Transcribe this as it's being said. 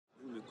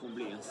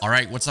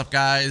Alright, what's up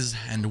guys,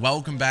 and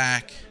welcome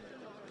back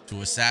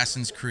to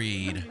Assassin's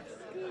Creed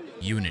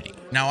Unity.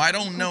 Now, I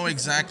don't know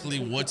exactly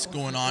what's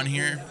going on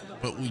here,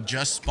 but we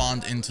just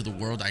spawned into the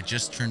world. I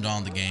just turned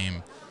on the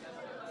game,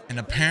 and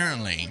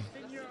apparently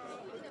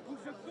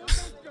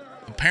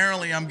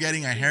I'm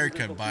getting a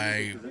haircut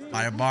by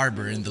a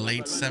barber in the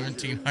late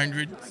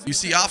 1700s. You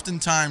see,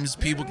 oftentimes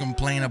people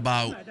complain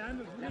about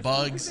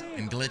bugs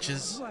and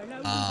glitches,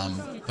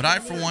 but I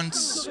for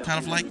once kind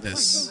of like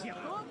this.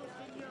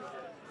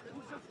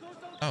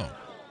 Oh,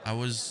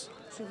 oh,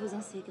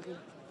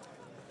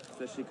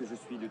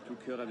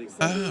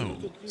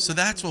 so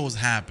that's what was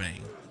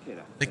happening.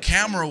 The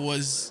camera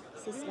was...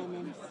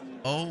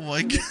 Oh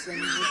my god.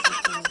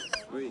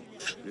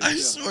 I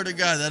swear to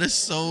God, that is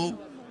so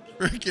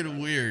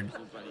freaking weird.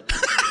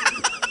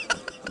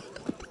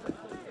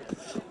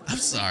 I'm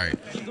sorry.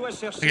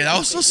 Okay, that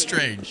was so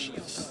strange.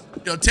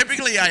 You know,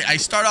 typically I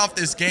start off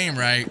this game,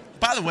 right?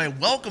 By the way,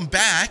 welcome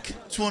back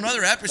to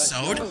another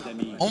episode.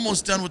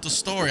 Almost done with the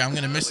story. I'm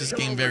gonna miss this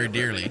game very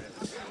dearly.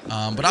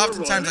 But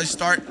oftentimes I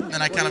start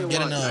and I kind of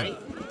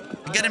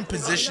get in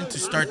position to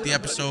start the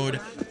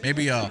episode.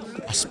 Maybe a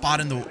spot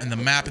in the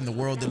map in the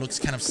world that looks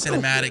kind of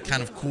cinematic,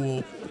 kind of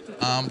cool.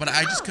 But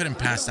I just couldn't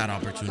pass that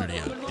opportunity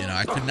up. You know,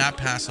 I could not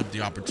pass up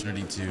the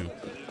opportunity to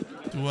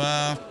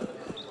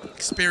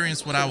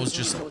experience what I was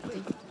just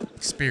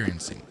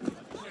experiencing.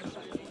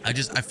 I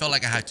felt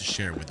like I had to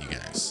share it with you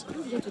guys.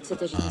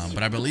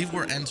 But I believe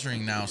we're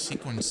entering now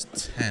sequence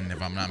 10,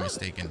 if I'm not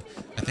mistaken.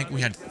 I think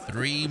we had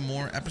 3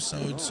 more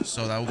episodes,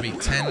 so that would be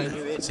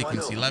 10,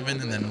 sequence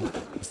 11, and then the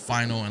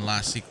final and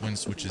last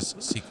sequence, which is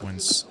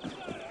sequence...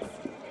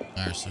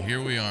 Alright, so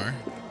here we are.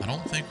 I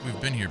don't think we've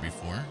been here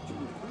before.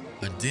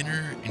 A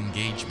dinner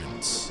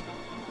engagement.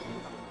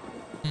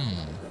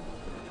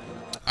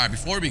 Alright,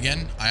 before we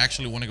begin, I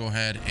actually want to go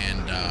ahead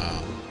and...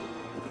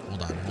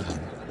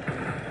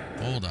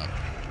 Hold up.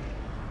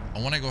 I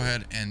want to go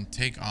ahead and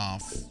take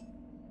off...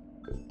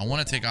 I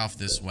want to take off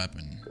this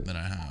weapon that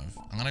I have.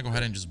 I'm going to go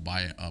ahead and just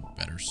buy a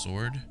better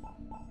sword.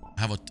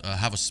 I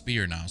have a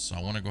spear now, so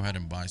I want to go ahead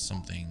and buy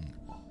something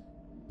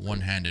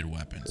one-handed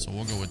weapon. So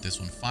we'll go with this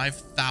one.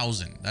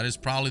 5,000. That is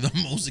probably the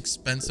most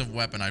expensive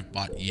weapon I've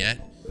bought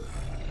yet.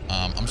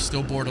 I'm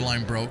still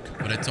borderline broke,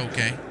 but it's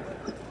okay.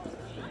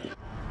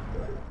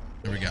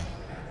 Here we go.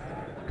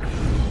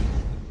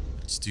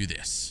 Let's do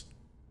this.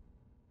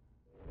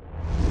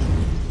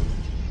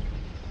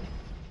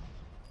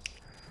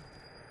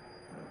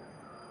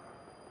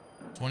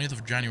 20th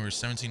of January,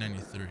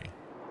 1793.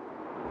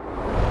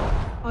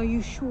 Are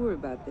you sure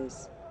about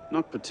this?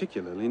 Not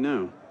particularly,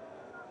 no.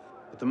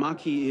 But the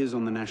Marquis is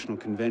on the National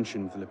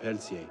Convention for Le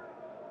Pelletier.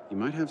 He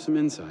might have some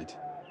insight.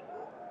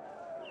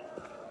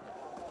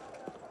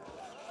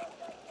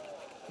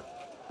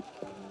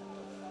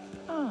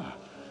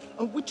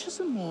 Which is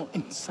a more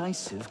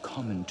incisive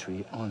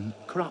commentary on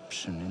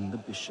corruption in the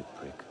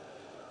bishopric?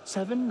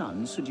 7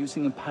 nuns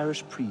seducing a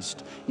parish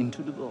priest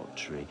into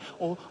debauchery,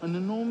 or an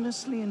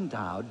enormously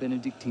endowed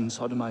Benedictine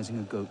sodomizing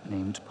a goat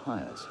named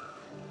Pius?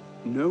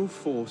 No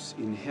force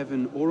in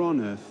heaven or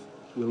on earth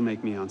will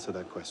make me answer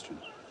that question.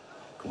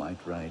 Quite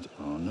right,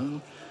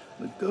 Arno.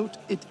 The goat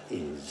it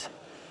is.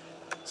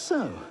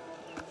 So,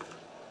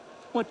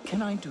 what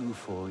can I do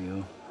for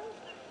you?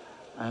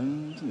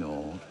 And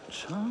your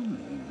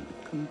charming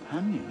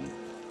companion.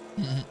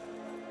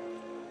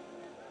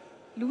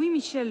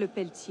 Louis-Michel Le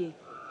Pelletier.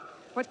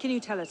 What can you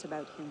tell us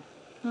about him?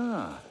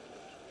 Ah,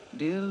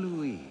 dear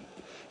Louis.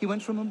 He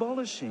went from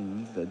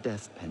abolishing the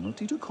death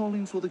penalty to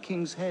calling for the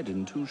king's head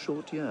in 2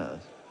 short years.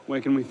 Where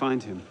can we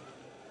find him?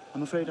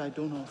 I'm afraid I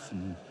don't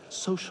often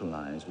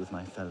socialize with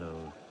my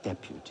fellow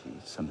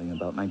deputies. Something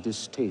about my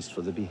distaste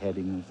for the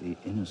beheading of the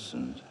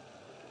innocent.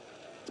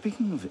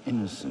 Speaking of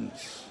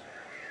innocence...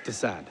 De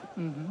Sade.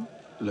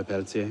 Le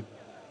Pelletier.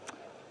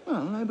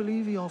 Well, I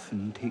believe he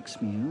often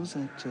takes meals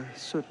at a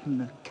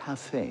certain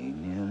cafe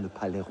near Le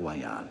Palais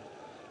Royal.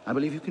 I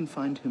believe you can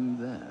find him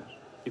there.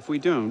 If we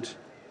don't,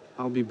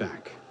 I'll be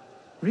back.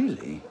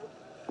 Really?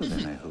 Well,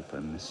 then I hope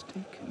I'm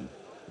mistaken.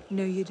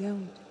 No, you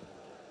don't.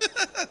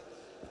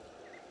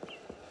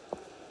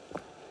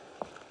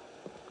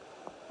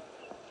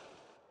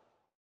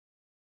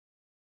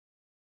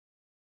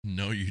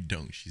 No, you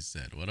don't, she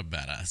said. What a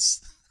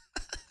badass.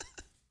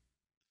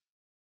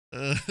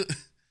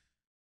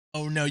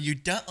 Oh, no, you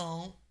don't.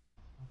 Oh,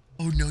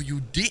 no, you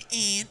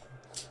didn't.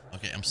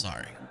 Okay, I'm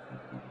sorry.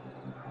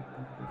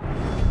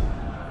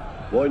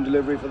 Wine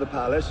delivery for the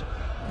palace.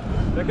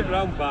 Take it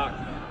round back.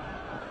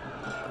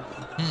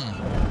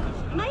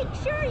 Make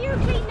sure you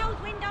clean those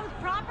windows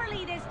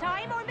properly this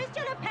time, or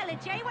Mr. Le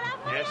Pelletier will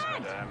have my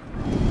head. Madame.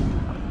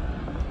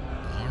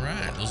 All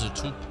right, those are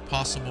 2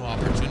 possible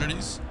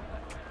opportunities.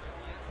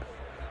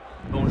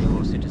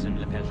 Bonjour, Citizen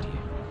Le Pelletier.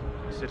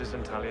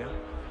 Citizen Talia.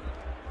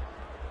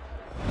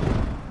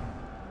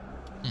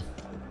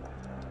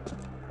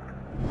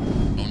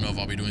 Don't know if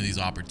I'll be doing these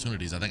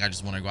opportunities. I think I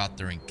just want to go out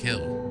there and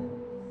kill.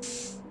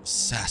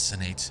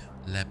 Assassinate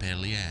Le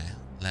Pelletier.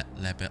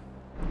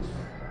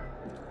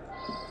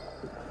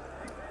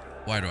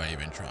 Why do I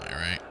even try,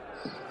 right?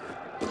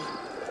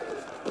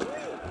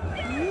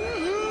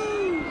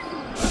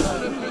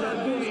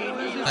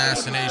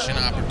 assassination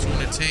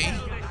opportunity.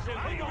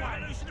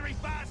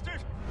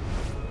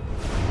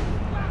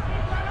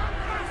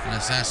 And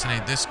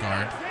assassinate this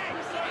guard.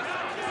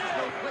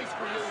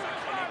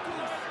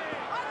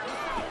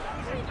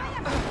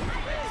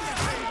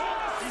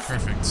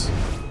 Perfect.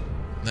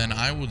 Then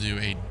I will do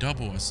a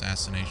double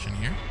assassination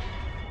here.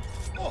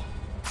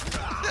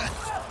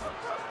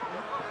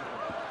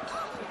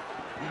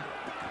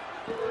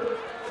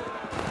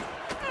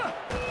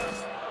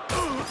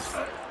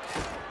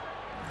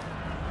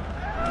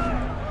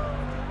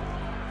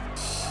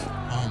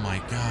 Oh my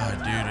god,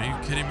 dude, are you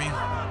kidding me?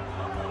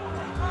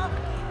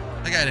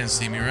 That guy didn't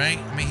see me, right?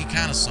 I mean, he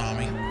kind of saw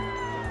me.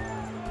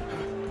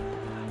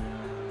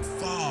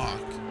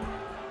 Fuck.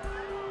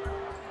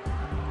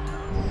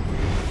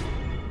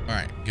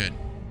 Alright, good.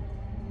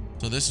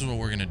 So this is what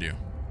we're gonna do.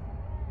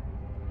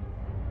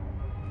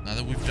 Now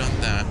that we've done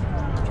that,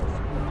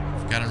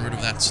 we've gotten rid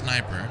of that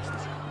sniper.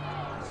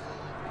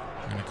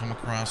 We're gonna come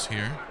across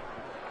here.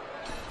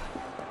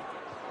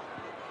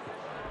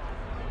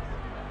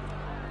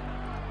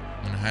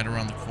 I'm gonna hide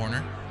around the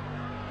corner.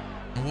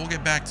 And we'll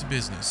get back to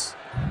business.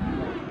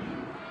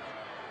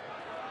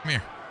 Come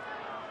here.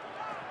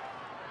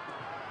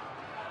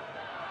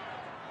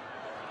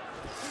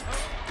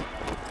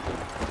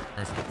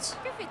 Perfect.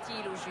 Que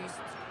fait-il au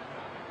juste?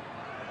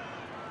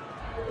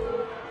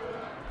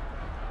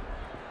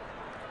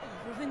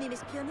 Vous venez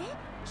m'espionner?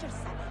 Je le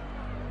savais.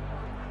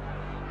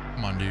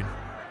 Come on, dude.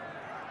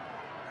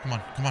 Come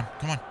on, come on,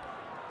 come on.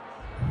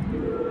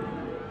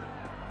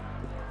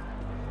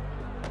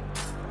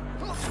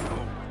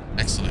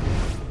 Excellent.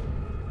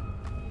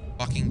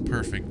 Fucking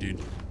perfect, dude.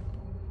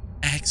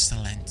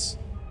 Excellent.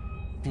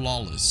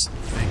 Flawless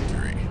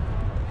victory.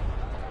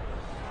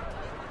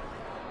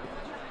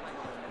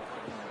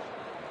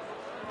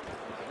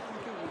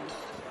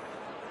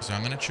 So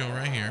I'm gonna chill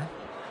right here.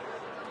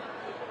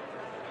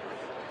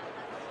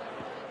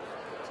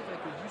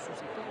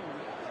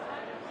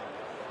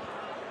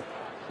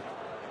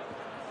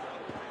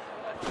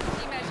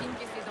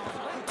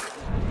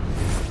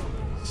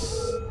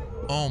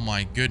 Oh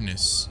my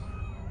goodness.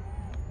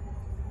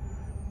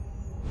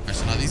 Alright,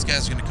 so now these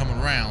guys are gonna come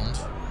around.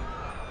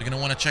 They're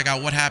gonna want to check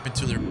out what happened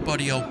to their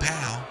buddy old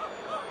pal.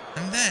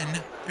 And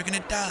then they're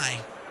gonna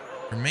die.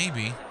 Or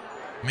maybe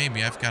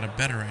I've got a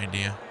better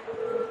idea.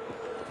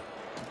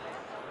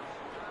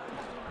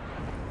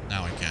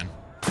 Now I can.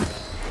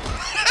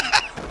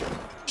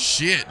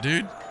 Shit,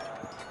 dude.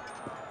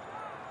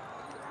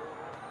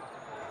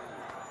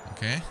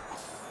 Okay.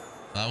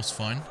 That was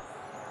fun.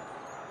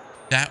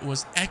 That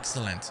was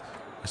excellent.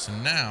 So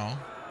now,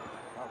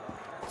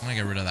 I'm gonna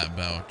get rid of that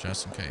bell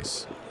just in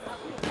case.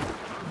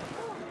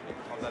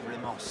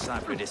 Probablement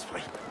simple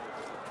d'esprit.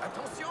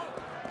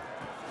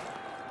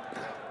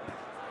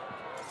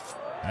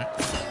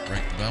 Alright,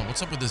 break the bell.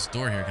 What's up with this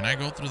door here? Can I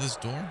go through this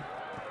door?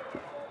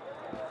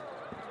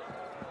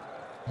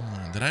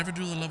 Did I ever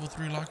do the level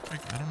 3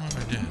 lockpick? I don't know if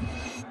I did.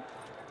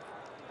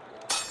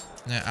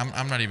 Yeah,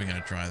 I'm not even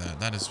gonna try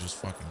that. That is just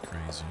fucking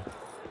crazy.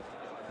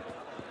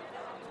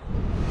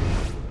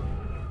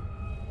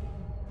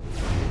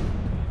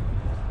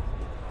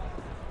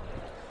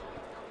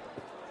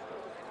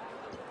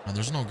 Oh,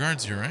 there's no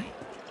guards here, right?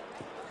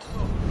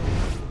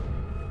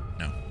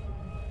 No.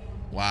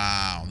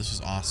 Wow, this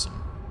is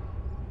awesome.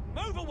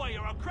 Move away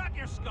or I'll crack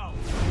your skull.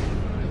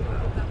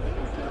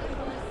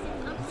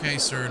 Okay,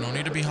 sir, no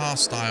need to be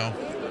hostile.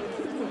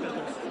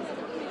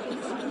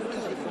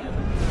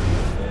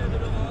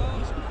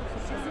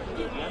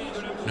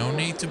 No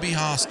need to be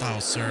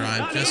hostile, sir.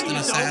 I'm just an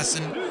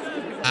assassin.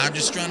 I'm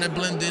just trying to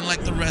blend in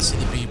like the rest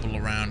of the people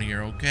around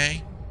here,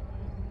 okay?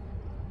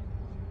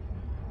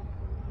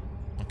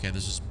 Okay,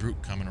 there's this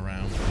brute coming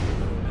around.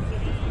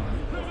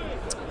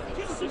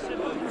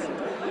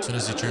 As soon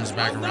as he turns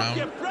back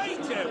around.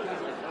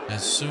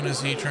 As soon as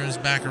he turns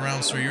back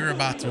around, sir, you're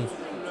about to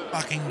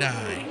fucking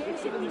die.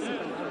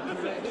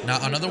 Now,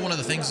 another one of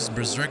the things is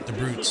berserk the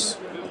brutes.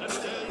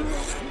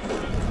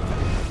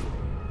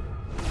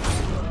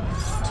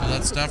 So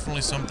that's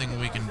definitely something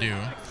we can do.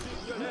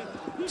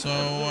 So,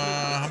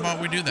 how about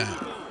we do that?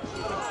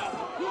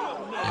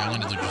 Yeah, I'm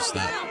gonna do just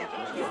that.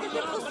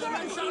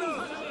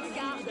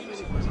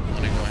 I'm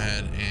gonna go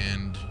ahead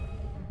and...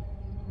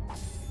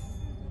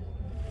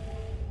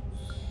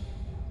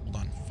 Hold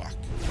on, fuck.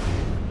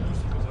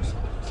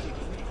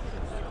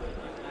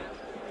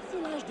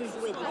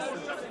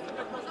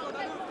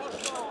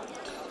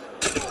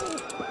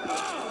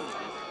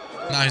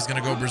 Now he's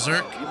gonna go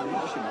berserk.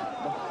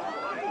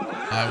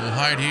 I will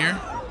hide here.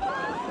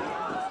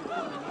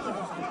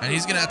 And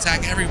he's gonna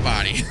attack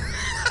everybody.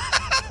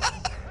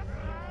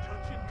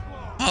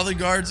 All the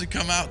guards have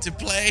come out to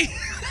play.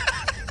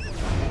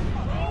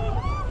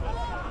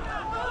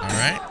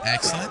 Alright,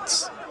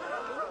 excellent.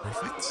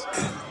 Perfect.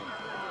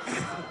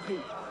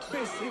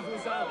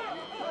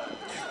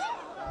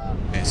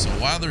 Okay, so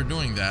while they're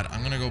doing that,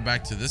 I'm gonna go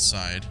back to this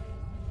side.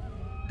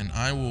 And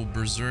I will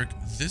berserk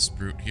this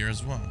brute here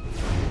as well.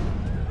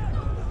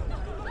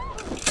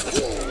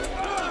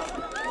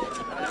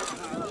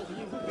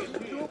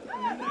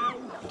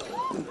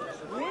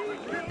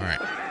 Alright.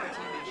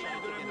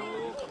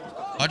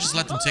 just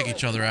let them take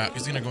each other out.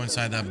 He's gonna go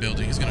inside that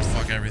building. He's gonna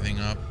fuck everything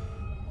up.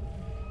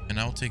 And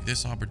I'll take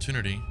this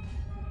opportunity.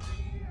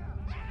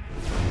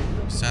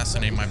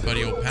 Assassinate my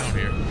buddy old pal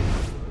here.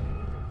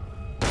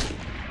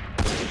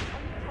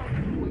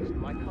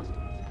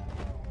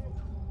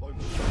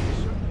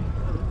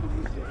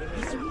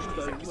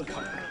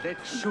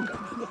 Sugar.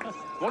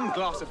 One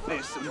glass of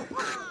this and... I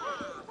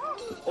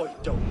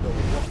don't know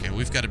what. Okay,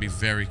 we've got to be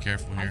very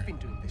careful here. I've been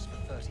doing this for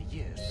 30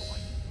 years, boy.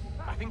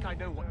 I think I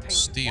know what tainted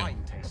Steel.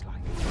 wine tastes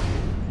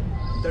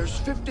like. There's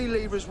 50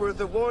 livres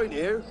worth of wine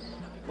here.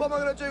 What am I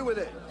going to do with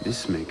it?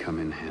 This may come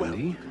in Well,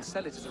 handy. you can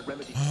sell it as a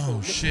remedy.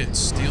 Oh shit,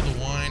 steal the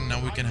wine.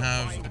 Now we can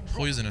have a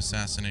poison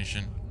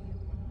assassination.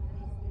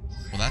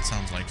 Well, that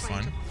sounds like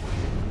fun.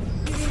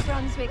 You read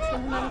Brunswick's Little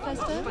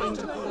Manifesto?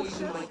 Sorry,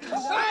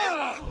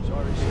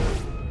 sir.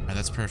 Alright,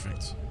 that's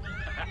perfect.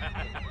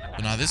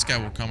 So now this guy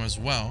will come as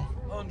well.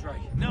 Andre,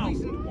 no!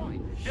 Still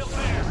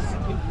there!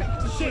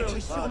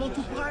 Shit!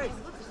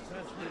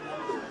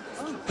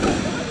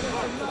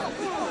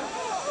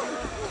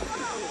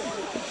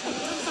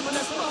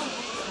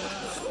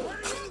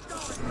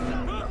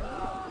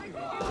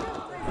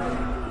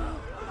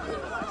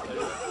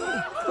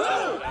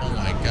 Oh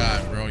my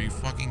god, bro. Are you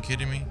fucking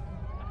kidding me?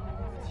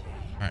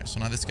 Alright, so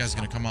now this guy's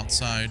gonna come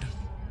outside.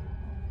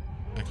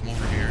 Gonna come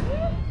over here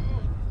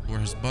where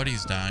his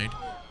buddies died.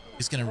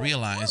 He's gonna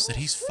realize that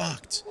he's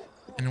fucked.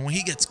 And when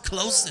he gets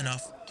close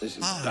enough, This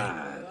is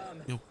bad.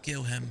 you'll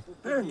kill him.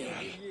 Bernier,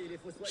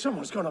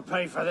 someone's gonna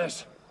pay for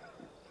this.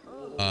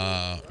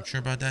 You sure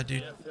about that,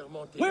 dude?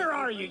 Where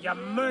are you, you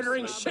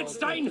murdering shit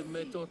stain?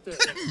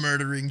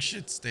 Murdering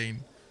shit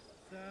stain.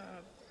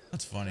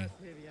 That's funny.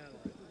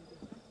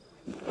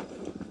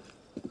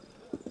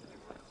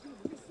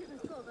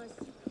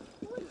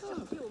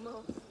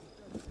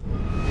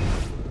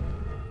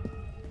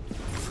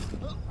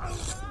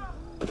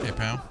 Hey,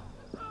 pal.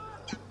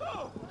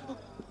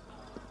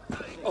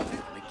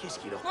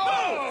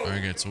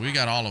 Very good. So we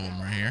got all of them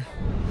right here.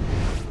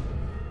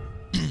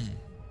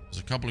 There's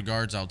a couple of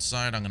guards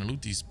outside. I'm gonna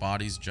loot these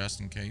bodies just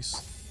in case.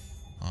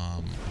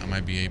 I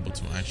might be able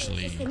to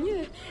actually.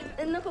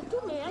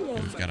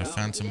 We've got a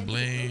phantom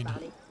blade.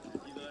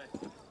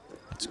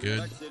 That's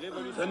good.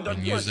 We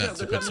can use that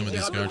to put some of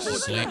these guards to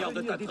sleep. All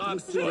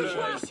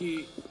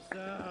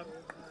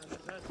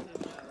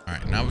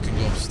right, now we can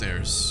go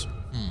upstairs.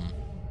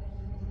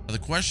 Now the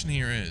question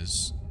here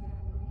is,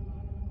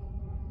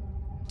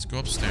 let's go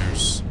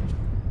upstairs.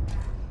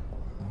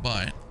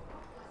 But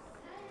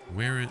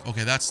where is?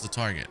 Okay, that's the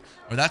target,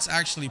 or that's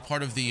actually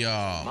part of the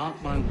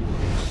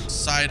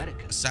side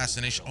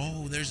assassination.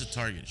 Oh, there's a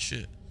target.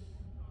 Shit.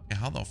 Okay,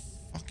 how the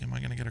fuck am I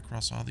gonna get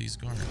across all these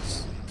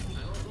guards?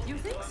 You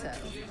think so?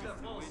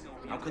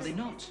 How could they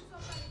not?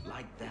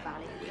 Like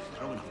that, we're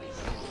throwing off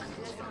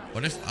these.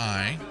 What if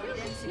I?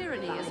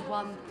 Tyranny is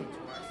one thing.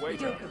 Wait.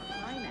 The yoke of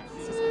finance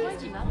is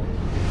quite another.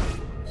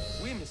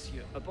 Oui,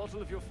 monsieur. A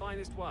bottle of your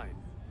finest wine.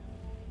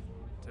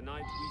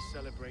 Tonight we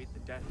celebrate the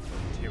death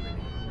of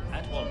tyranny.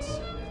 At once.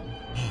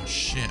 Oh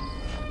shit.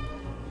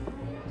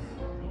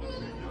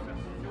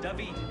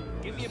 David,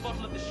 give me a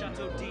bottle of the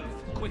Chateau d'If,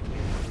 quickly.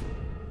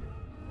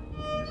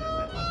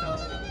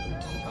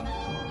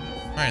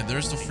 Alright,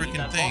 there's the freaking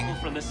That thing.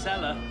 bottle from the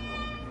cellar.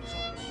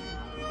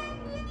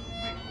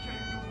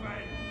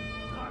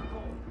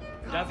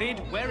 David,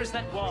 where is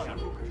that wine?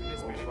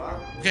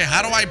 Okay,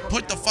 how do I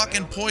put the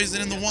fucking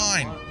poison in the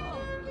wine?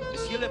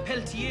 Monsieur Le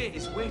Pelletier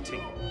is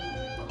waiting.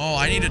 Oh,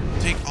 I need to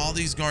take all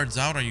these guards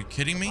out. Are you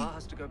kidding me? Papa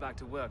has to go back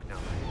to work now.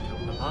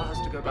 Papa has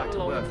to go back to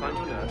work. Find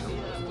your nurse.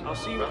 I'll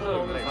see you at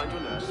home later. Find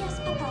your nurse.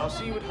 I'll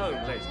see you at home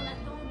later.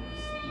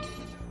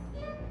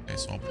 Okay,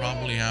 so I'll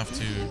probably have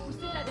to.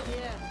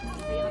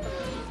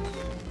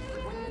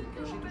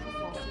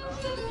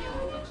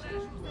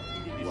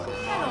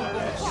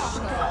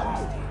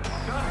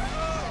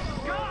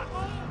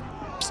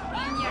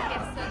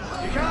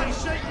 You can't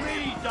shake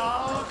me,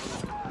 dog!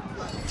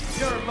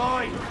 You're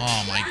mine!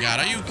 Oh my god,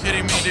 are you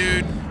kidding me,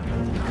 dude?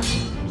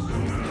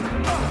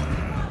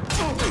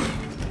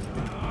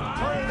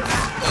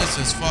 This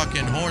is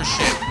fucking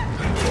horseshit.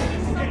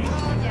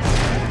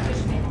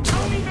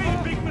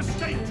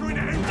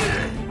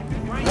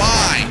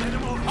 Why?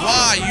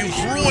 Why? You've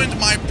ruined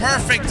my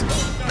perfect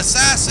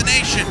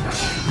assassination.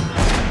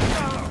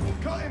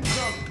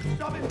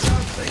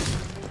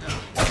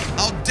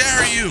 How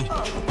dare you?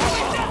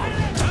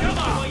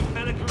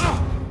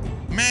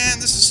 Man,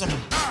 this is some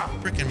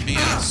freaking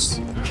BS.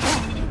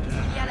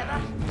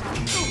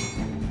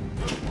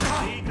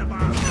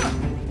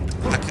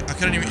 I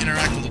couldn't even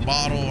interact with the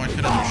bottle. I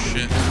couldn't do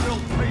shit.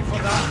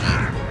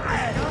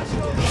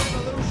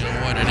 You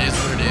know what? It is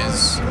what it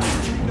is.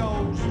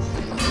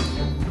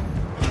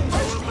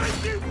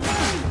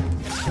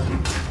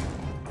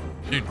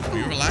 Dude, can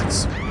you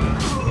relax?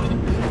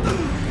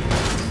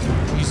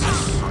 Jesus.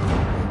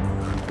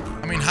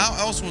 I mean, how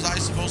else was I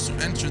supposed to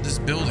enter this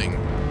building?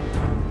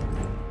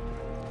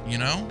 You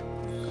know?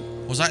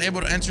 Was I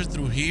able to enter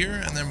through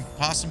here and then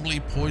possibly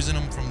poison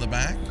him from the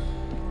back?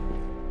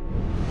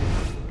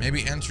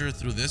 Maybe enter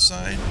through this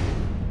side?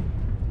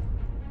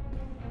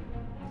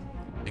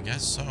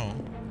 guess so.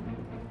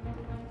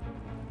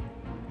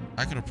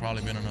 I could have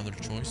probably been another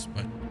choice,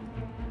 but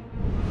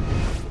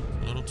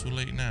it's a little too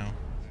late now.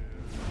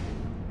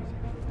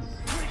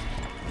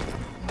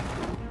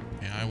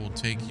 Okay, I will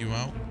take you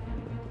out.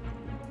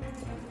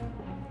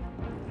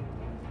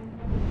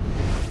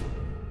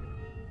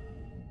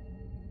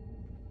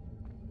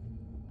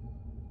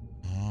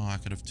 Oh, I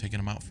could have taken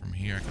him out from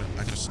here. I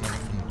could have snuck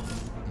from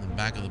the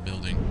back of the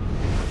building.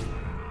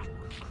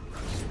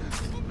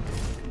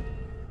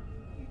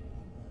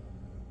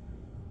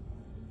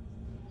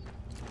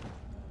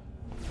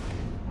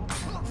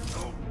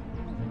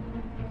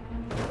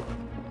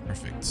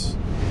 Perfect.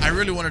 I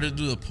really wanted to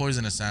do the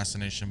poison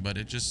assassination, but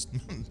it just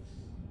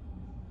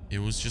it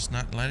was just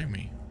not letting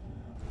me.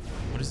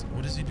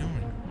 What is he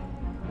doing?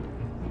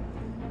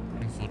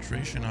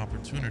 Infiltration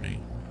opportunity.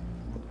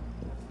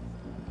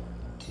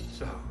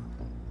 So,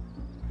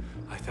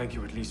 I thank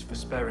you at least for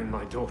sparing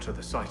my daughter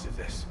the sight of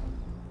this.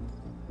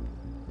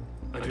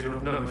 I do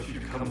not know if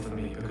you come for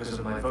me because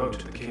of my vote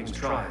at the King's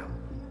trial,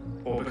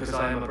 or because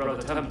I am a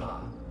Brother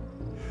Templar,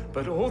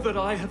 but all that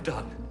I have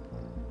done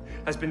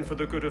has been for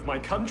the good of my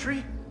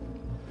country,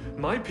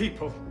 my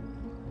people,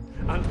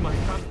 and my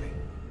family.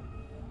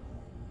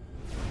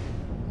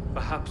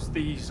 Perhaps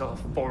these are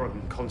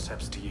foreign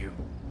concepts to you,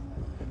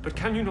 but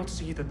can you not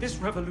see that this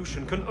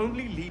revolution can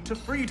only lead to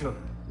freedom?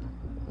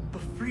 The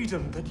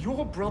freedom that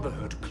your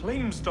brotherhood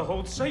claims to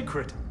hold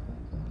sacred.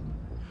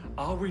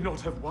 Are we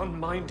not of one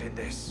mind in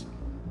this?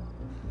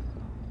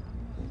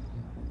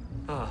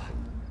 Ah,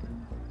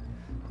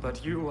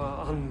 but you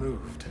are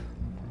unmoved.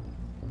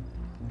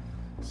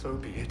 So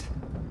be it.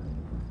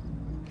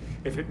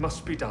 If it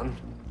must be done,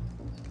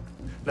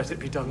 let it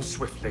be done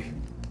swiftly.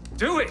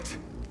 Do it!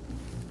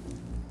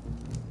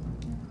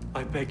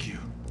 I beg you.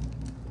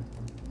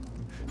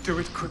 Do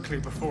it quickly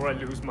before I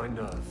lose my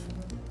nerve.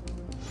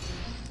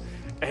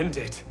 End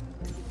it.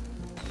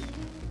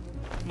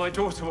 My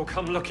daughter will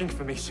come looking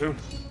for me soon.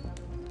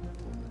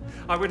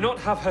 I would not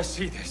have her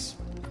see this.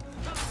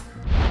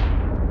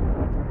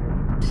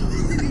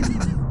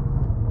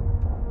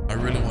 I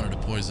really wanted to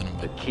poison him.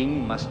 The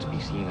king must be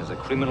seen as a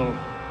criminal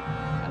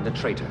and a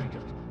traitor.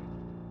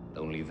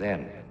 Only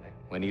then,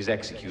 when he's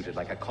executed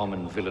like a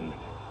common villain,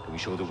 can we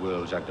show the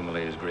world Jacques de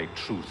Malay's great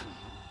truth.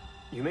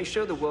 You may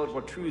show the world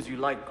what truths you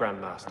like,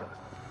 Grandmaster.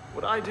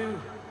 What I do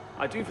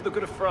for the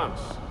good of France.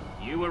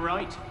 You were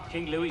right.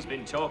 King Louis's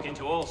been talking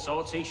to all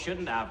sorts he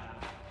shouldn't have.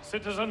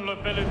 Citizen Le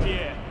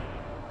Pelletier,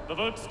 the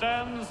vote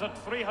stands at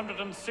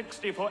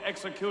 360 for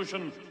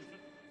execution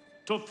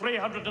to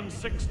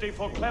 360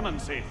 for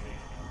clemency.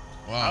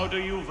 Wow. How do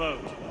you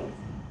vote?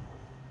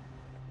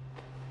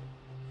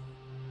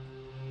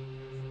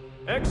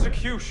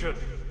 Execution.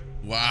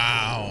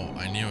 Wow,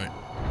 I knew it.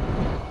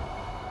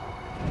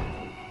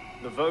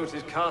 The vote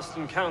is cast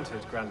and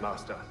counted,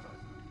 Grandmaster.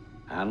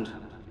 And?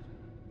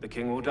 The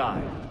king will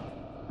die.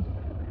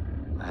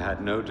 I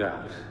had no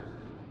doubt.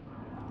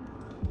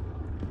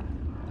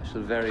 I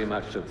shall very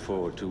much look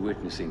forward to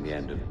witnessing the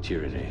end of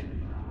tyranny.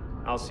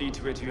 I'll see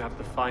to it you have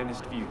the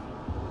finest view.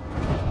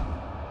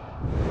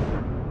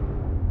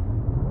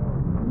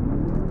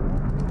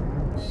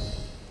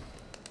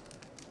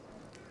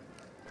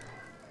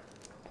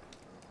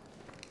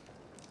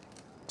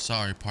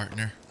 Sorry,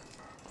 partner.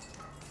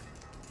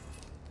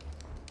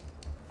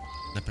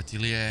 Le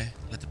Petelier,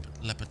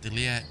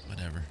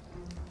 whatever.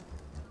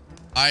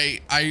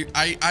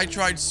 I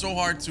tried so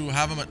hard to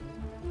have him.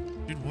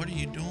 Dude, what are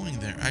you doing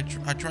there? I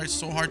tried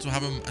so hard to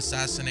have him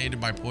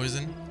assassinated by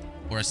poison,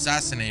 or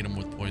assassinate him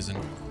with poison,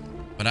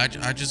 but I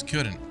just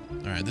couldn't.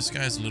 All right, this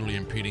guy is literally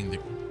impeding the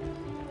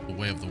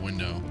way of the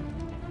window,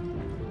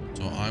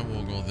 so I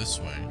will go this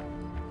way.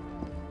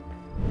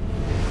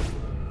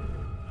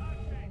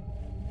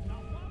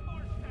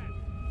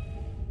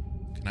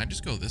 Can I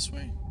just go this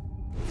way?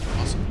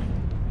 Possibly.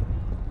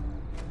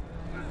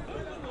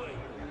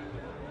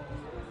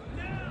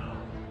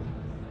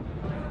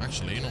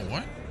 Actually, you know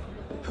what?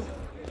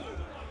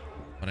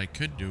 What I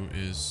could do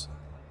is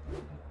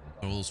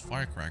throw those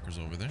firecrackers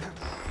over there.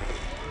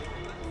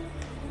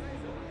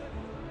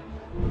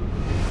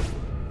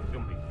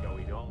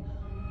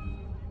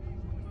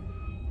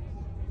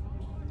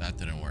 That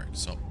didn't work,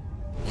 so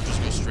we'll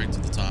just go straight to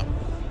the top.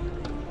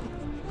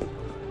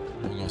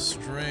 We'll go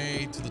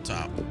straight to the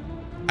top.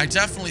 I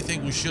definitely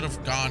think we should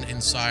have gone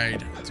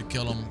inside to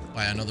kill him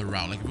by another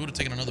route. Like if we would have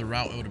taken another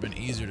route, it would have been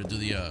easier to do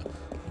the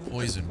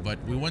poison. But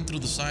we went through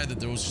the side that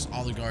there was just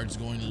all the guards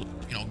going, you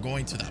know,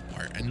 going to that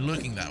part and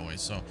looking that way.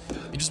 So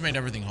it just made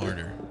everything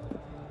harder.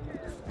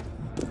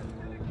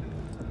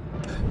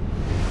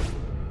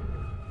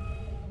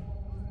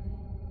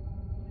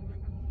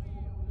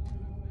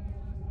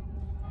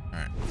 All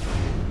right,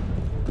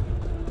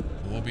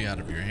 we'll be out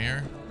of your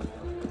hair.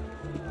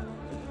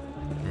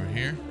 Over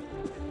here.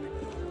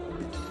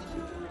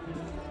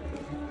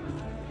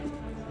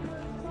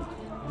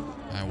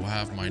 I will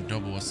have my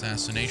double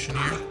assassination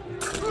here.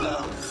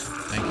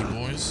 Thank you,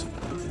 boys.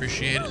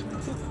 Appreciate it.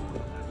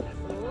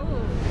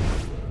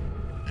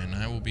 And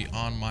I will be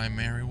on my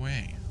merry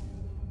way.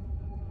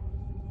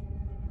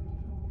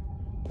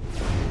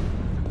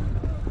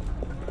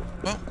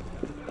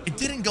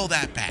 didn't go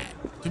that bad,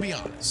 to be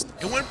honest.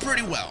 It went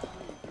pretty well.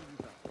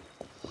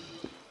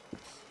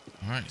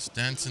 All right,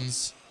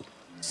 Stanton's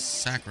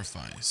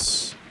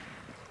sacrifice.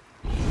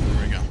 Here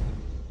we go.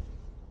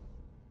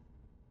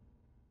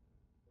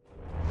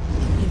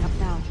 Get up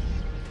now.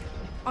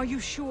 Are you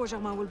sure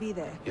Germain will be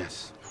there?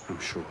 Yes, I'm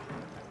sure.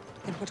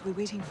 Then what are we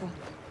waiting for?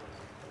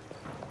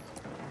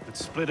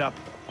 Let's split up.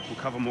 We'll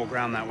cover more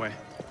ground that way.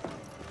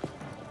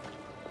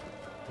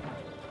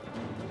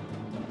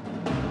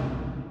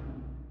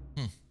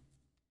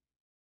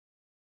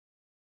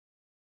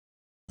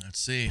 Let's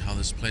see how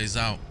this plays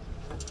out.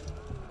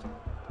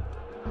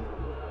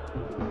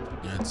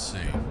 Let's see.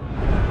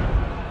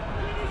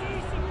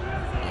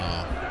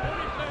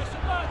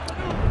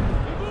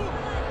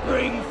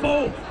 Bring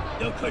forth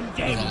the condemned.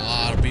 There's a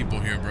lot of people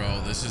here, bro.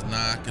 This is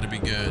not gonna be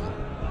good.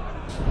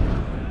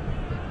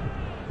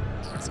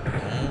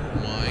 Oh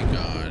my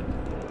god.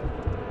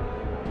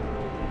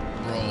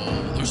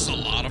 Bro, there's a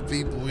lot of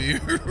people here.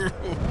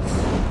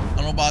 I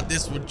don't know about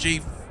this one,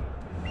 Chief.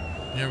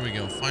 Here we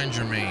go. Find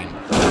Jermaine.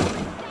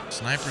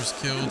 Snipers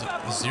killed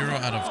 0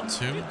 out of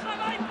 2.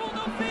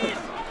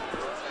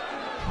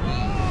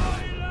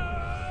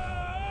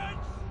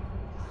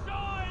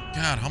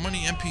 God, how many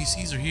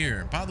NPCs are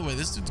here? By the way,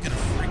 this dude's gonna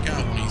freak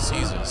out when he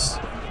sees us.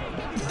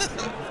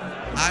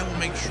 I will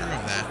make sure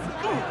of that.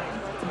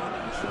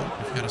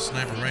 We've got a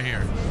sniper right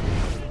here.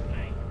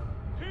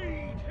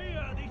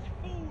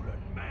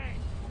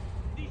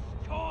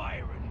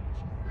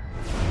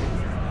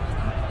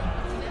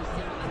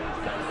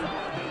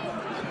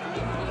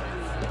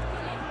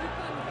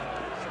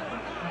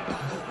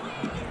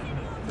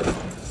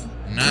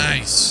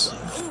 Nice.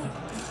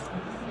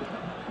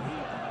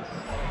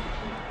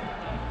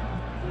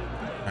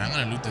 I'm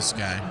gonna loot this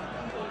guy.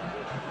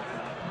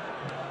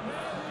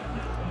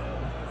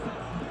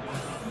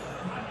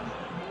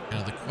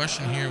 Now the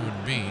question here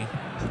would be,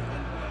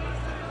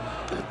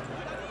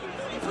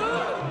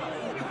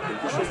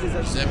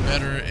 is it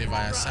better if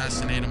I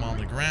assassinate him on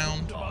the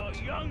ground?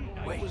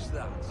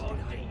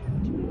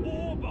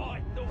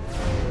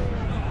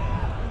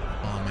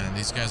 Oh man,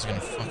 these guys are gonna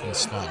fucking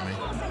spot me.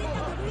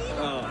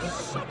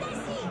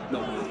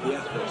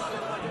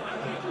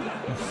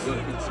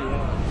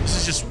 This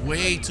is just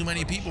way too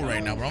many people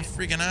right now, bro. I'm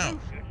freaking out.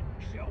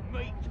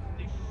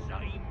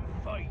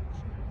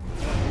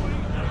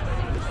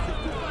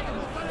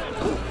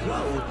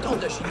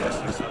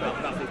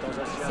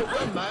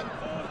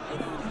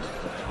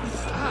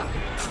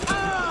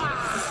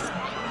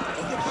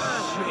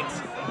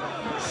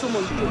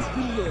 Someone's just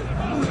in there.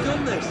 Who's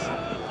done this?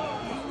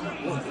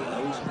 What the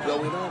hell's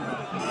going on?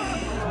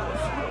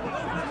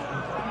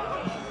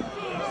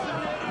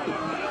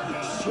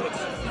 Shit.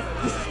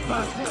 This is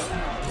bad.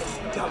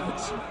 Damn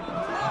it.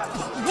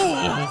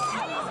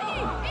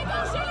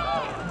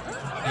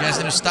 You guys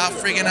need to stop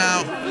freaking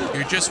out.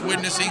 You're just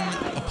witnessing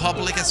a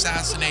public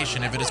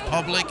assassination. If it is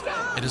public,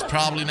 it is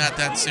probably not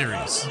that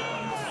serious.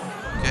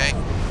 Okay?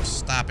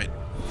 Stop it.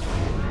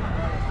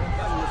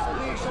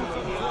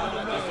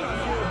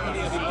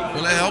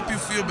 Will it help you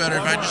feel better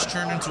if I just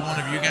turn into one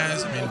of you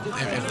guys? I mean,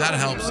 if that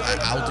helps,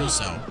 I'll do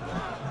so.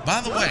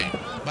 By the way,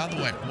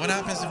 what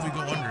happens if we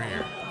go under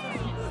here?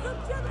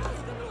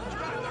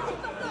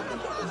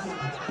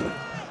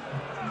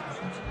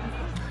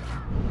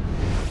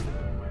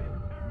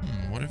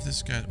 What if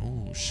this guy...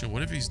 Oh, shit.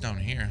 What if he's down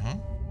here, huh?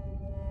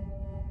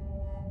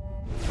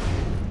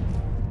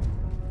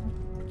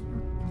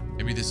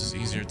 Maybe this is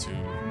easier to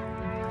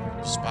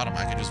spot him.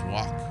 I could just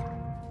walk.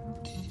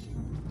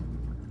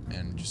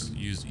 And just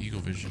use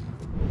eagle vision.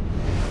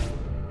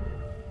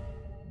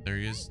 There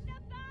he is.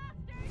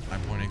 My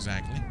point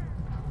exactly.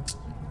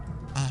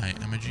 I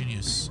am a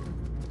genius.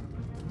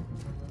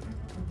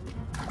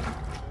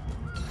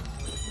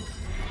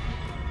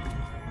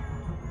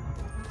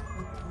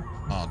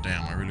 Oh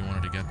damn, I really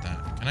wanted to get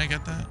that. Can I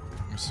get that?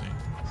 Let me see.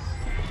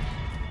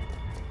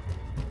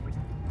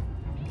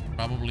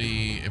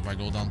 Probably if I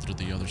go down through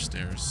the other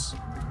stairs.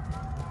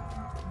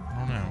 I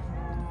don't know.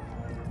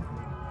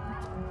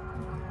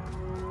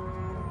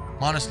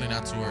 I'm honestly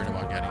not too worried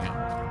about getting it.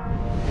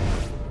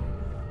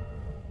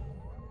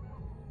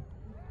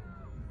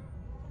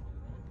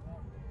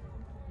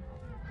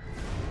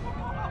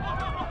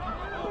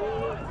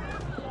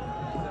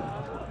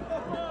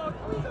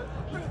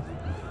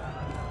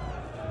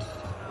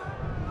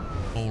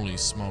 Holy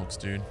smokes,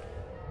 dude.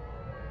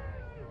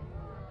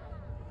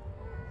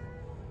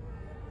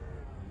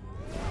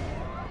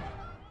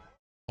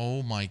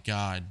 Oh my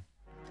god.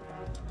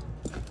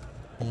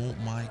 Oh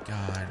my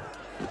god.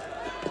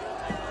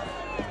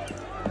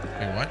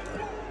 Wait, what?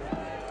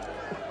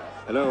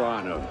 Hello,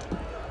 Arno.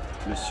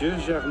 Monsieur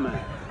Germain.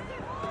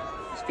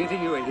 It's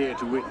fitting you are here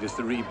to witness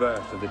the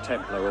rebirth of the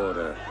Templar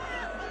Order.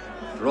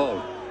 After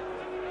all,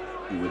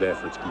 you were there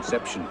for its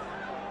conception.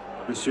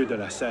 Monsieur de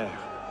la Serre.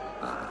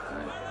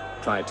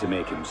 I tried to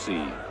make him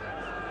see.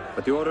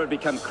 But the Order had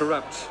become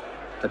corrupt,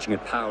 clutching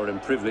at power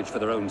and privilege for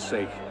their own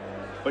sake.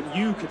 But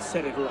you could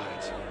set it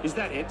right. Is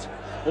that it?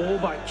 All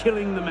by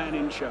killing the man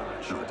in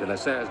charge? No, de la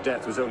Serre's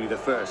death was only the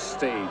first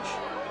stage.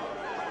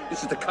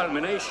 This is the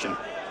culmination.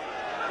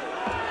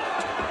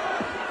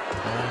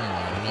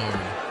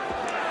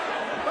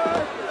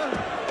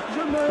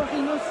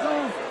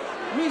 innocent.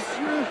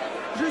 Messieurs,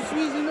 je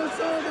suis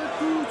innocent de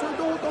tout ce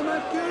dont on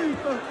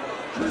m'inculpe.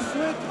 Je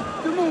souhaite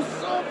que mon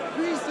sang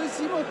puisse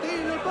cimenter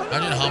le bonheur.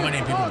 Imagine how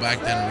many people back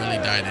then really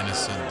died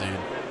innocent, dude.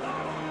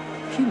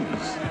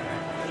 Kings,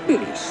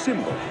 really a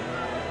symbol.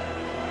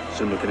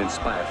 Symbol can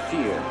inspire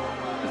fear,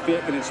 and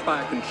fear can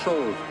inspire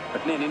control,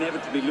 but men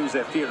inevitably lose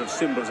their fear of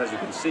symbols, as you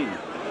can see.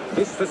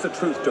 This was the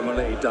truth de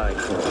Molay died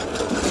for.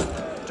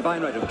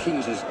 Divine right of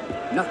kings is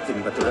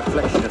nothing but the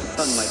reflection of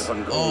sunlight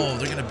upon gold. Oh,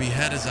 they're gonna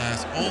behead his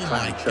ass. Oh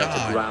my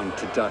God. Ground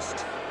to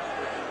dust.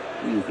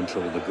 You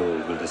control the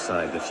gold will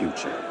decide the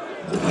future.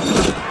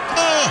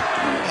 Oh!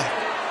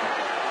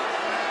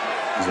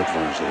 Vous êtes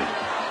vengé.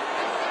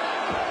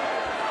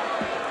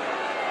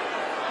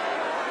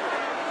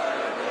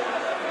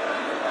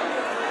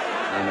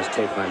 I must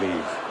take my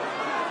leave.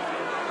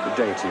 Good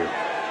day to you.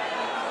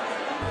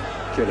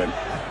 Kill him.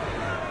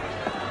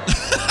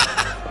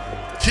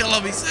 Kill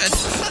him, he said.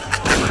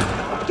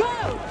 Go!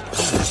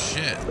 Oh,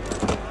 shit.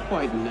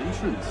 Quite an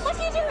entrance. What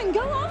are you doing?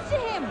 Go after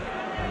him!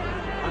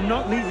 I'm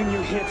not leaving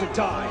you here to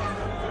die.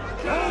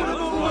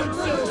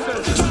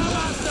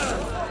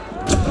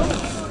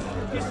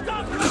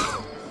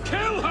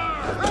 Kill her!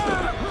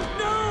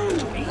 No!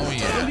 Oh,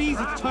 yeah. Please,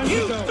 it's time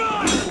to go.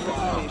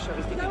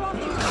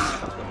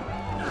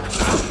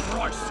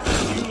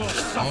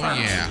 Oh,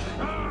 yeah.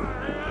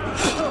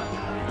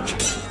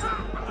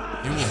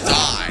 You will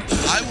die.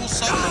 I will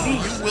suffer. You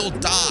will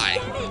die.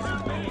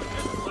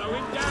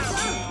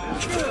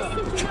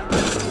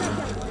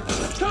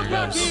 There he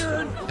goes.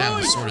 Damn,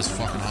 this sword is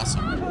fucking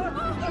awesome.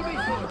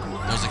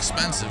 It was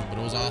expensive, but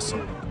it was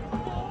awesome.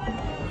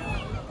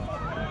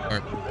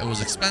 Or, it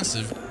was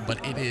expensive,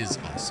 but it is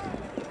awesome.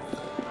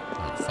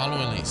 Right, follow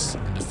Elise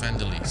and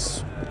defend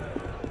Elise.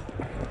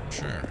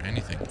 Sure,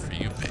 anything for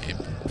you, babe.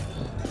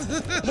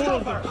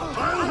 I'll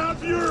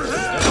have your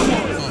head!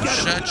 Oh,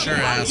 shut your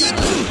ass up.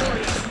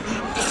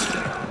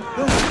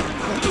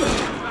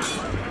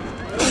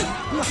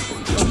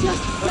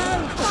 Just go!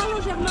 Follow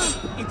Germain!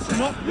 It's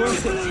not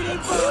worth it.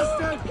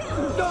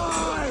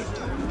 Die!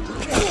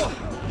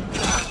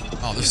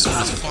 Oh, this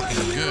sword is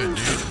fucking good,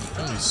 dude.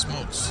 Holy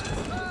smokes.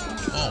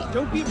 Oh.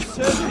 Don't be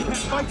absurd. You can't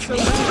fight so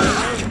well.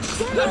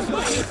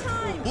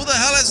 Who the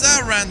hell is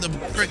that random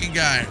freaking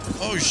guy?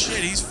 Oh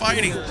shit, he's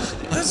fighting.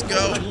 Let's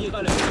go. I'm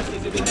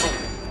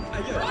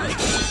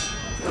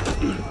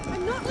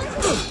not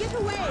letting you get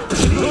away!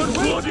 Good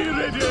bloody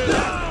idiot!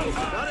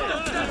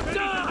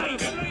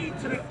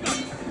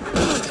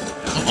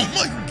 Oh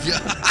my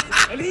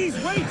god. Elise,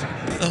 wait!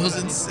 That was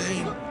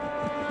insane.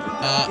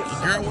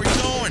 Girl, where you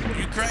going?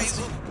 You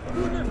crazy?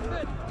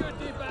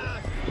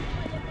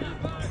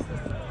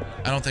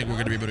 I don't think we're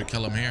gonna be able to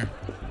kill him here.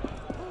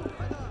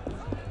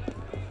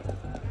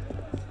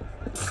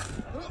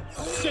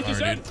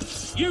 Citizen,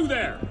 you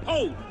there,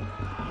 hold!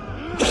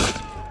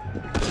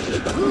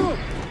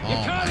 Oh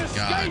my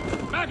god.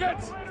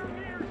 Maggots!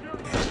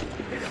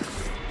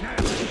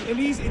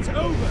 Elise, it's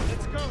over.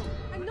 Let's go.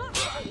 I'm not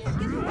letting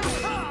you get away!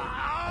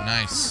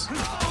 Nice.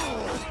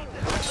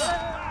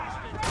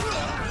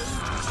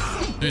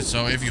 Dude,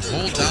 so if you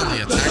hold down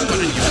the attack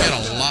button, you get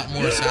a lot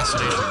more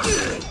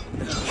assassinations.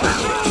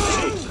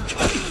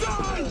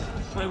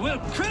 I will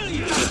kill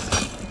you!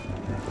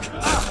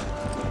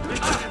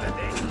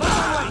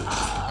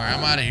 Alright,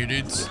 I'm out of here,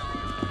 dudes.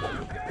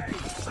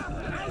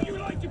 You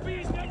like to be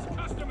his next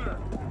customer?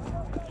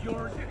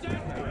 You're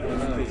dead.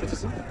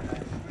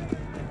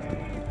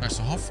 Alright,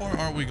 so how far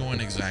are we going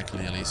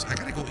exactly, Elise? I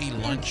gotta go eat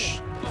lunch.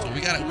 So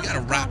we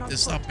gotta wrap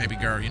this up, baby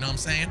girl. You know what I'm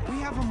saying? We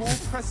have a more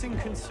pressing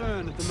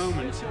concern at the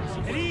moment.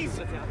 Elise!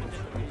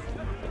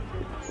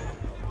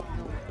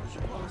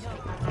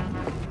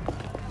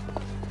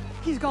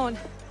 He's gone.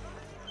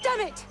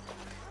 Damn it!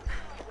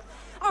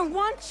 Our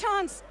one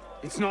chance!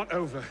 It's not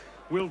over.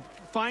 We'll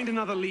find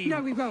another lead.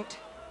 No, we won't.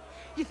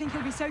 You think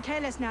he'll be so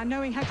careless now,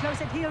 knowing how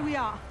close at heel we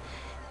are?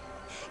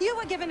 You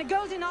were given a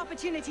golden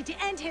opportunity to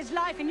end his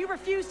life, and you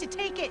refused to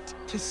take it.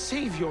 To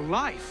save your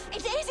life?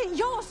 It isn't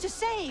yours to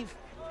save.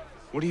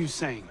 What are you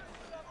saying?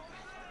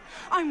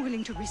 I'm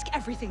willing to risk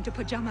everything to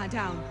put Germain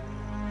down.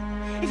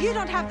 If you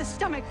don't have the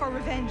stomach for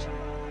revenge,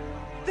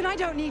 then I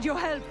don't need your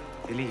help.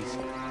 Elise.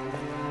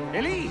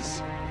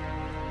 Elise!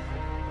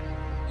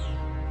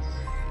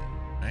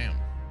 Damn.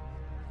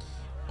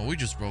 Well, we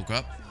just broke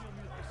up.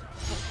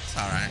 It's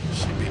alright.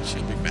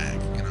 She'll be back.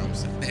 You know what I'm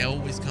saying? They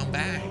always come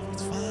back.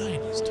 It's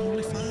fine. It's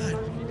totally fine.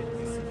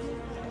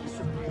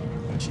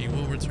 She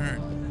will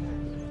return.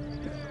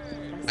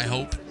 I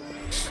hope.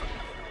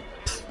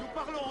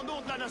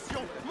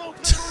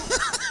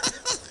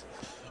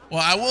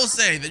 Well, I will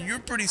say that you're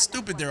pretty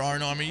stupid there,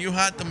 Arno. I mean, you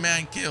had the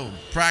man killed,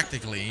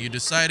 practically. You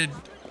decided,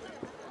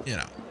 you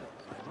know.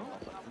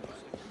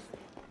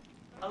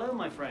 Hello,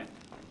 my friend.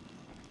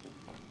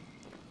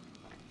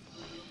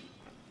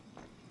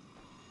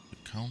 The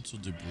council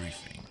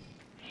debriefing.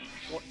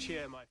 What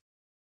cheer, my...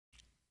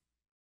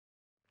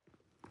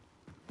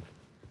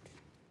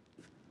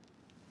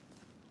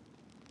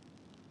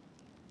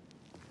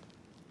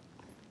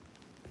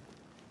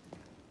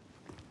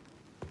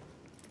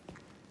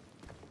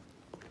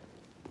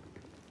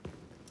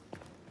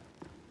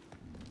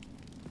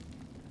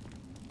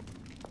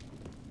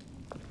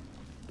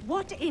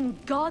 What in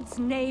God's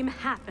name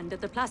happened at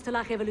the Place de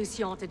la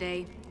Révolution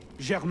today?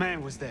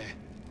 Germain was there,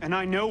 and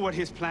I know what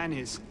his plan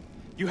is.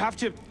 You have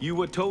to... You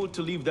were told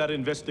to leave that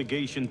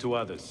investigation to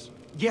others.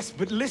 Yes,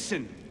 but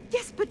listen.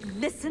 Yes, but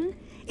listen?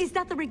 Is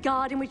that the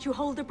regard in which you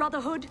hold the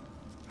Brotherhood?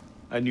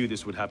 I knew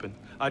this would happen.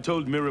 I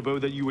told Mirabeau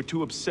that you were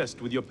too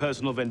obsessed with your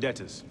personal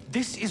vendettas.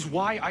 This is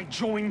why I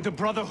joined the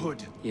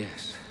Brotherhood.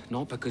 Yes,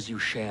 not because you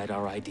shared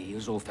our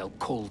ideas or felt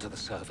called to the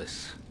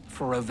service.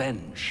 For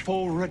revenge.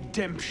 For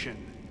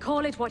redemption.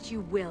 Call it what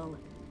you will.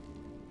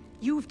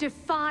 You've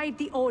defied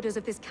the orders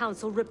of this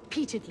council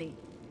repeatedly,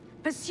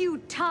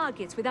 pursued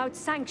targets without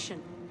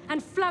sanction,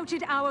 and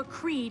flouted our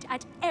creed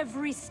at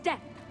every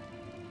step.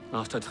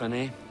 Master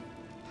Trenet?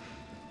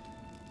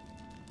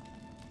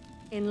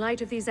 In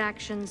light of these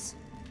actions,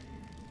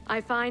 I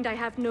find I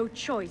have no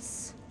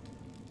choice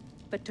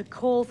but to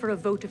call for a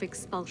vote of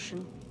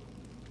expulsion.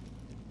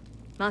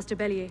 Master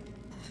Bellier.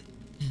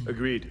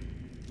 Agreed.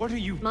 What are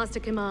you... Master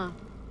Kimar.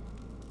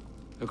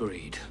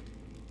 Agreed.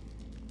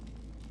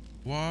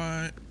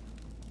 What?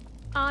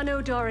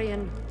 Arno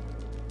Dorian,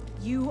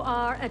 you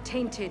are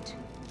attainted.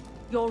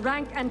 Your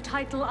rank and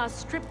title are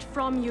stripped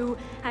from you,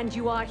 and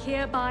you are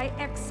hereby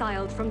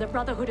exiled from the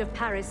Brotherhood of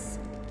Paris.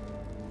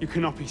 You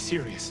cannot be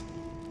serious.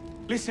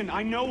 Listen,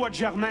 I know what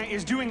Germain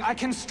is doing. I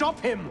can stop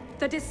him!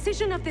 The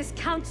decision of this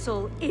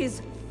council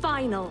is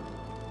final.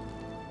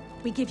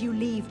 We give you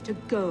leave to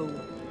go.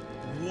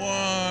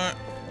 What?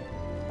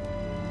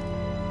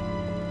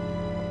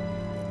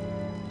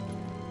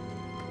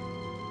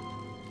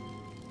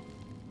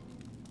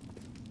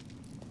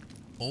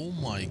 Oh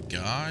my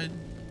God.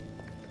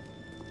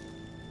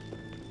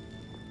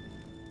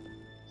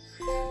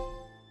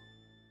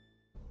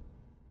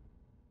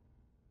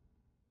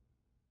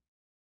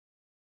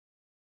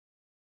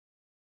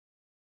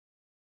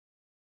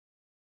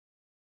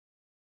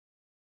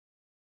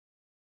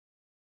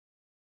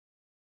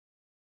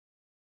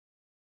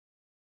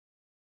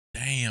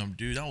 Damn,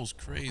 dude, that was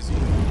crazy.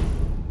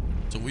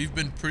 So we've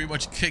been pretty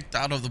much kicked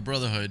out of the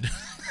Brotherhood.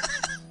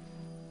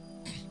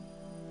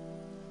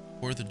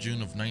 4th of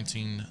June of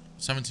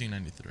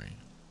 1793.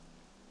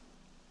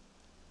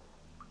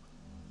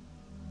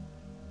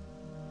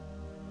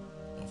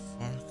 The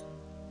fuck?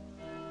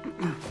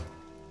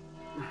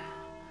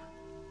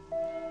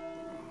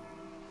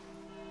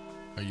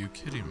 Are you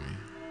kidding me?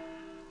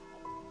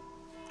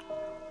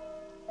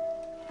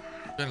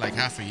 It's been like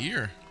half a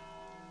year.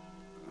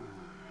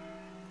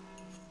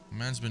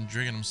 Man's been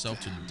drinking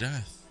himself to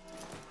death.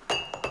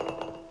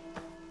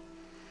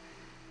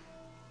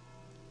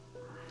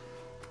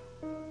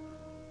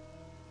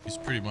 He's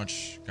pretty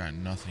much got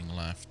nothing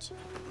left.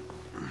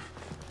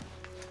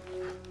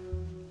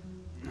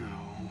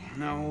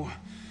 No.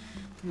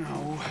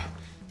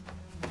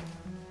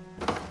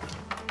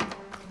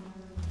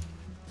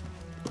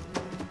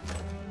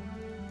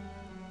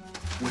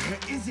 Where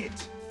is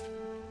it?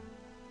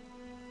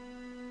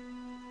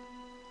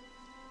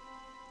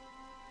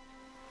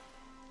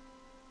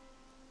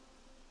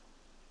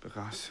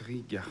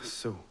 Brasserie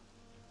Garceau.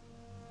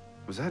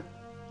 Was that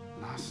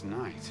last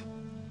night?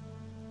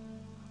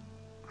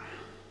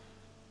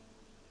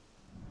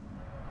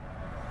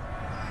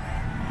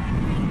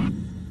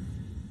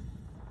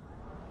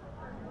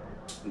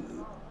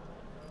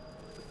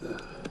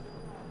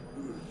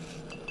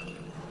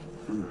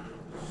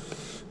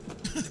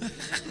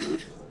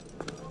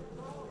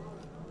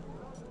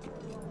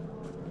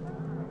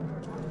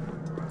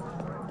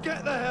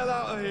 Get the hell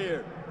out of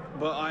here!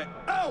 But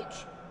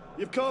ouch!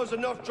 You've caused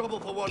enough trouble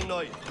for one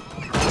night.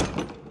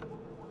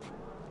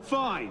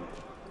 Fine.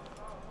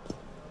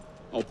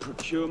 I'll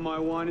procure my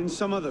wine in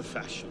some other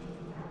fashion.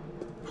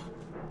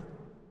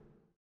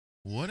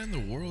 What in the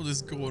world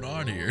is going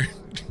on here?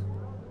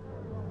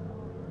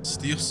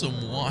 Steal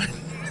some wine.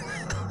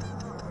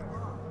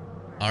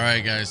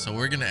 Alright guys, so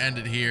we're gonna end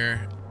it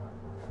here.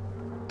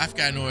 I've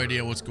got no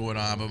idea what's going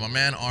on, but my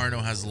man Arno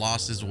has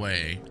lost his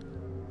way.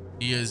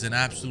 He is an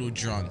absolute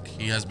drunk.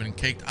 He has been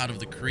kicked out of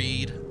the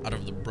Creed, out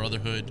of the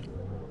Brotherhood.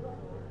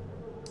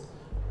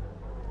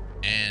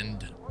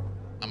 And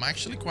I'm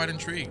actually quite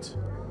intrigued.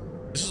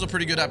 This was a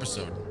pretty good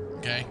episode,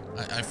 okay?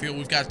 I feel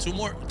we've got two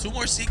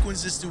more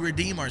sequences to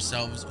redeem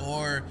ourselves,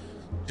 or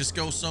just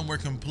go somewhere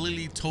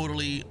completely,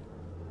 totally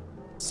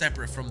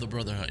separate from the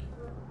Brotherhood.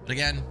 But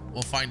again,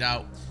 we'll find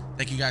out.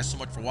 Thank you guys so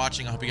much for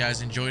watching. I hope you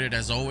guys enjoyed it.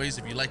 As always,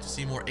 if you'd like to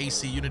see more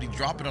AC Unity,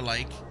 drop it a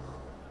like.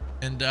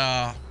 And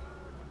I'll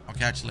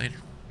catch you later.